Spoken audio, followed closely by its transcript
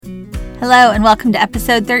Hello and welcome to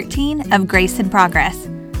episode 13 of Grace in Progress.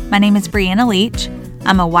 My name is Brianna Leach.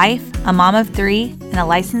 I'm a wife, a mom of 3, and a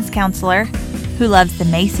licensed counselor who loves the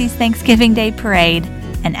Macy's Thanksgiving Day Parade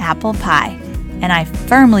and apple pie. And I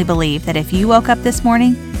firmly believe that if you woke up this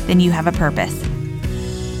morning, then you have a purpose.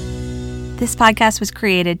 This podcast was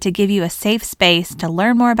created to give you a safe space to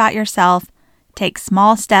learn more about yourself, take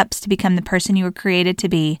small steps to become the person you were created to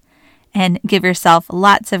be, and give yourself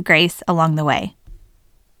lots of grace along the way.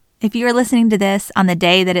 If you are listening to this on the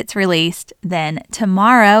day that it's released, then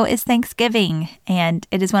tomorrow is Thanksgiving, and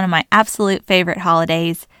it is one of my absolute favorite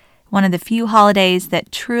holidays, one of the few holidays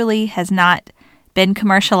that truly has not been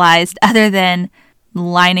commercialized other than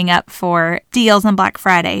lining up for deals on Black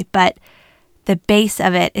Friday. But the base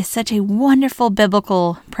of it is such a wonderful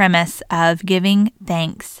biblical premise of giving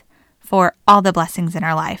thanks for all the blessings in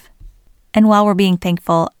our life. And while we're being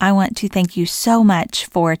thankful, I want to thank you so much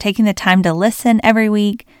for taking the time to listen every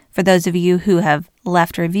week. For those of you who have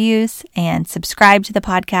left reviews and subscribed to the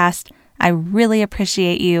podcast, I really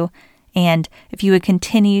appreciate you. And if you would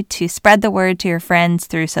continue to spread the word to your friends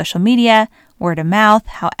through social media, word of mouth,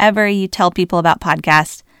 however you tell people about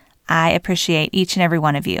podcasts, I appreciate each and every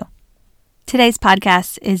one of you. Today's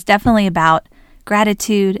podcast is definitely about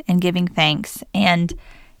gratitude and giving thanks. And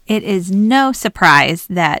it is no surprise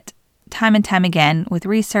that time and time again with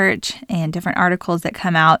research and different articles that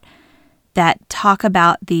come out that talk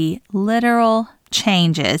about the literal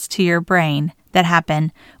changes to your brain that happen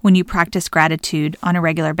when you practice gratitude on a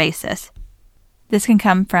regular basis. This can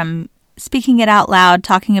come from speaking it out loud,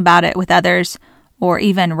 talking about it with others, or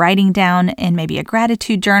even writing down in maybe a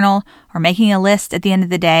gratitude journal or making a list at the end of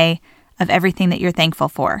the day of everything that you're thankful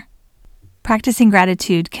for. Practicing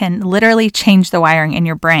gratitude can literally change the wiring in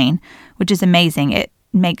your brain, which is amazing. It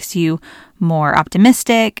makes you more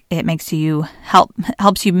optimistic. It makes you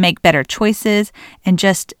helps you make better choices and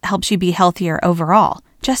just helps you be healthier overall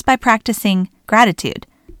just by practicing gratitude.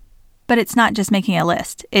 But it's not just making a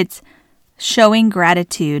list. It's showing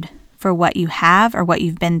gratitude for what you have or what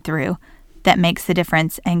you've been through that makes the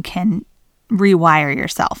difference and can rewire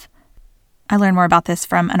yourself. I learned more about this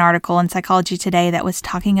from an article in Psychology Today that was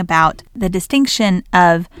talking about the distinction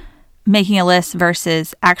of making a list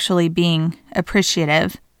versus actually being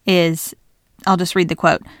appreciative is, I'll just read the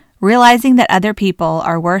quote, "Realizing that other people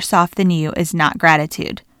are worse off than you is not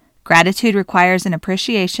gratitude. Gratitude requires an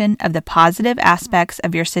appreciation of the positive aspects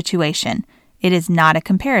of your situation. It is not a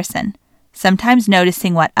comparison. Sometimes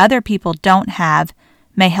noticing what other people don't have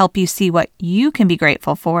may help you see what you can be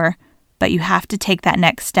grateful for, but you have to take that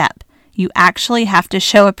next step. You actually have to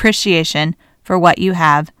show appreciation for what you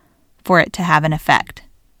have for it to have an effect."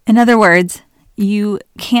 In other words, you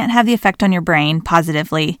can't have the effect on your brain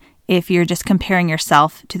positively if you're just comparing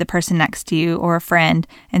yourself to the person next to you or a friend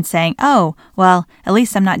and saying, oh, well, at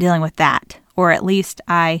least I'm not dealing with that, or at least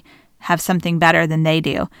I have something better than they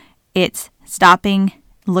do. It's stopping,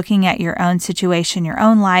 looking at your own situation, your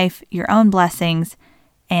own life, your own blessings,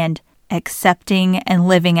 and accepting and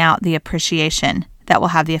living out the appreciation that will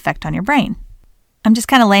have the effect on your brain. I'm just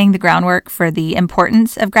kind of laying the groundwork for the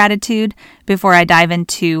importance of gratitude before I dive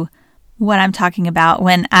into what I'm talking about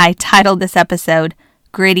when I titled this episode,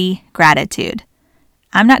 Gritty Gratitude.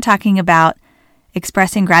 I'm not talking about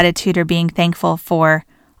expressing gratitude or being thankful for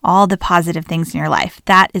all the positive things in your life.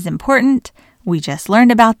 That is important. We just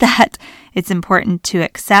learned about that. It's important to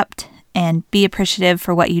accept and be appreciative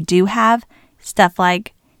for what you do have. Stuff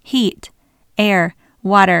like heat, air,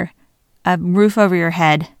 water, a roof over your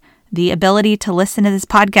head, the ability to listen to this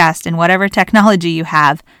podcast and whatever technology you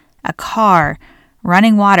have, a car,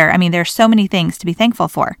 running water. I mean, there's so many things to be thankful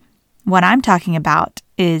for. What I'm talking about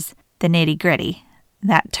is the nitty-gritty,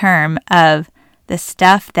 that term of the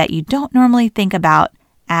stuff that you don't normally think about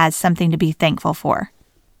as something to be thankful for.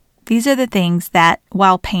 These are the things that,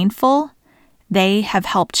 while painful, they have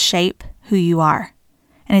helped shape who you are.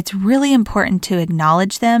 And it's really important to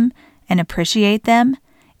acknowledge them and appreciate them.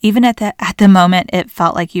 Even at the moment, it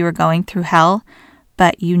felt like you were going through hell,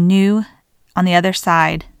 but you knew on the other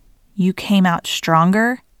side, you came out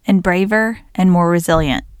stronger and braver and more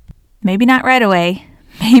resilient. Maybe not right away.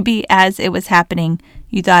 Maybe as it was happening,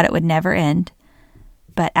 you thought it would never end.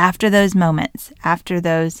 But after those moments, after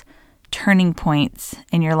those turning points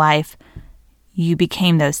in your life, you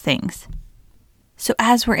became those things. So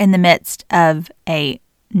as we're in the midst of a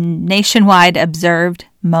nationwide observed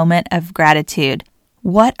moment of gratitude,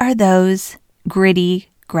 what are those gritty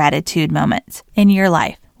gratitude moments in your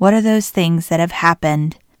life? What are those things that have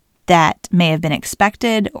happened that may have been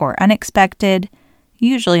expected or unexpected?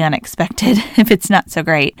 Usually unexpected if it's not so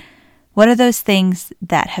great. What are those things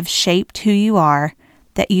that have shaped who you are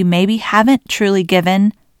that you maybe haven't truly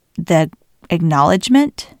given the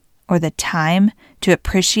acknowledgement or the time to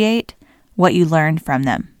appreciate what you learned from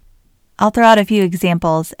them. I'll throw out a few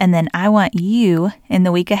examples, and then I want you in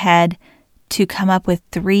the week ahead to come up with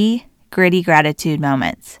 3 gritty gratitude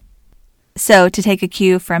moments. So to take a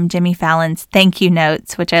cue from Jimmy Fallon's thank you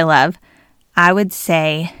notes, which I love, I would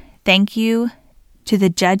say thank you to the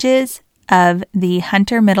judges of the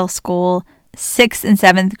Hunter Middle School 6th and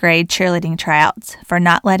 7th grade cheerleading tryouts for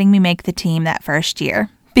not letting me make the team that first year,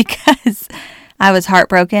 because I was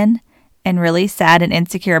heartbroken and really sad and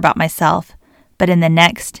insecure about myself. But in the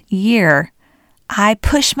next year, I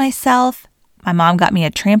pushed myself. My mom got me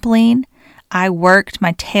a trampoline. I worked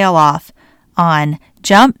my tail off on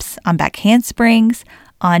jumps, on back handsprings,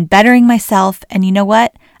 on bettering myself. And you know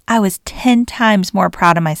what? I was 10 times more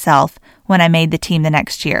proud of myself when I made the team the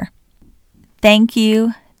next year. Thank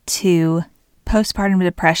you to postpartum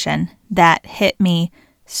depression that hit me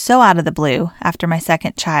so out of the blue after my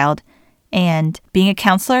second child. And being a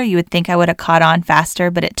counselor, you would think I would have caught on faster,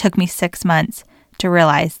 but it took me 6 months to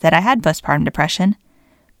realize that I had postpartum depression.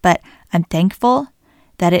 But I'm thankful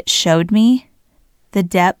that it showed me the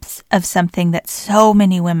depths of something that so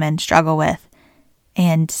many women struggle with,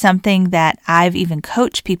 and something that I've even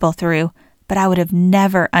coached people through, but I would have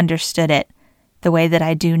never understood it the way that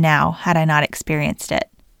I do now had I not experienced it.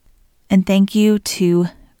 And thank you to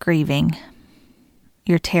grieving.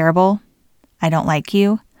 You're terrible. I don't like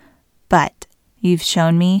you, but you've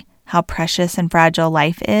shown me how precious and fragile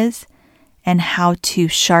life is and how to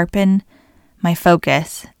sharpen my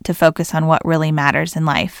focus to focus on what really matters in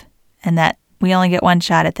life, and that we only get one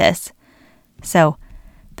shot at this. So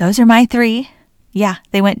those are my 3. Yeah,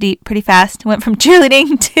 they went deep pretty fast. Went from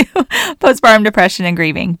cheerleading to postpartum depression and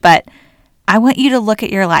grieving. But I want you to look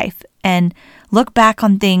at your life and look back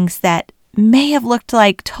on things that may have looked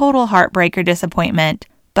like total heartbreak or disappointment,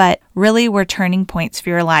 but really were turning points for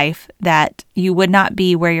your life that you would not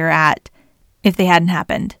be where you're at if they hadn't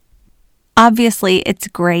happened. Obviously, it's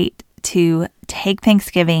great to take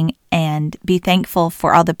Thanksgiving and be thankful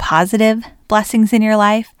for all the positive blessings in your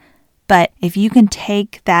life. But if you can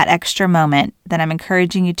take that extra moment that I'm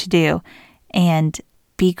encouraging you to do and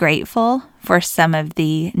be grateful for some of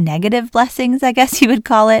the negative blessings, I guess you would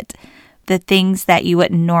call it, the things that you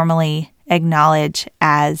wouldn't normally acknowledge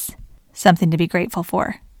as something to be grateful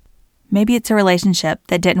for. Maybe it's a relationship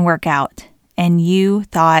that didn't work out and you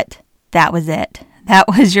thought that was it. That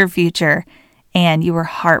was your future and you were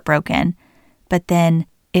heartbroken. But then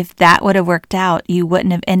if that would have worked out, you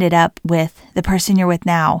wouldn't have ended up with the person you're with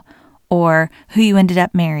now or who you ended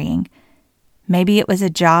up marrying. Maybe it was a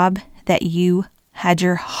job that you had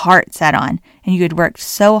your heart set on and you had worked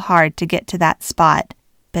so hard to get to that spot.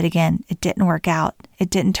 But again, it didn't work out. It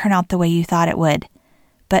didn't turn out the way you thought it would.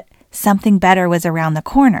 But something better was around the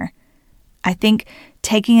corner. I think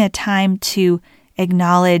taking a time to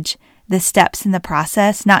acknowledge the steps in the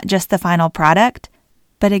process, not just the final product,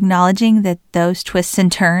 but acknowledging that those twists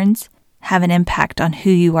and turns have an impact on who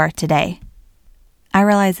you are today. I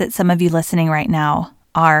realize that some of you listening right now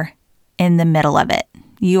are in the middle of it.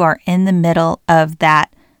 You are in the middle of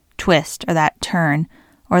that twist or that turn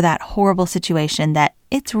or that horrible situation that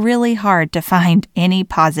it's really hard to find any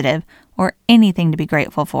positive or anything to be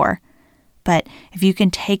grateful for. But if you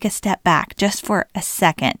can take a step back just for a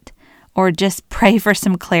second or just pray for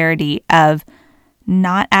some clarity of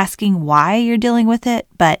not asking why you're dealing with it,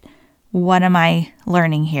 but what am I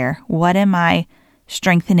learning here? What am I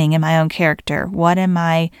strengthening in my own character? What am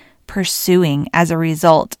I pursuing as a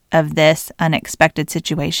result of this unexpected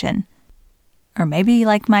situation? Or maybe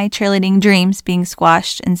like my cheerleading dreams being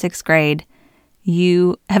squashed in 6th grade,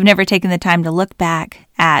 you have never taken the time to look back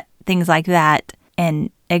at things like that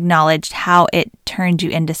and acknowledged how it turned you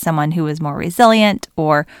into someone who was more resilient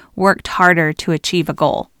or worked harder to achieve a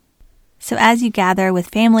goal. So as you gather with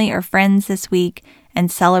family or friends this week and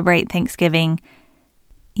celebrate Thanksgiving,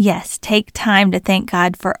 yes, take time to thank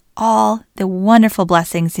God for all the wonderful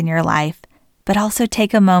blessings in your life, but also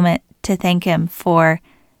take a moment to thank Him for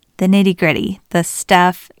the nitty-gritty, the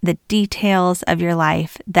stuff, the details of your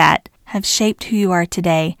life that have shaped who you are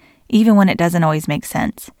today, even when it doesn't always make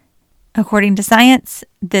sense. According to science,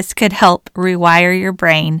 this could help rewire your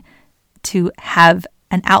brain to have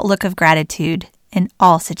an outlook of gratitude in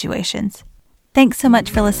all situations. Thanks so much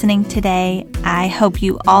for listening today. I hope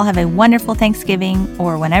you all have a wonderful Thanksgiving,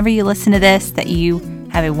 or whenever you listen to this, that you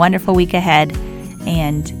have a wonderful week ahead,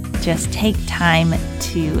 and just take time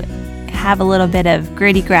to have a little bit of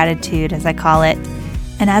gritty gratitude, as I call it.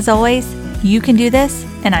 And as always, you can do this,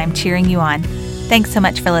 and I'm cheering you on. Thanks so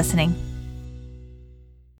much for listening.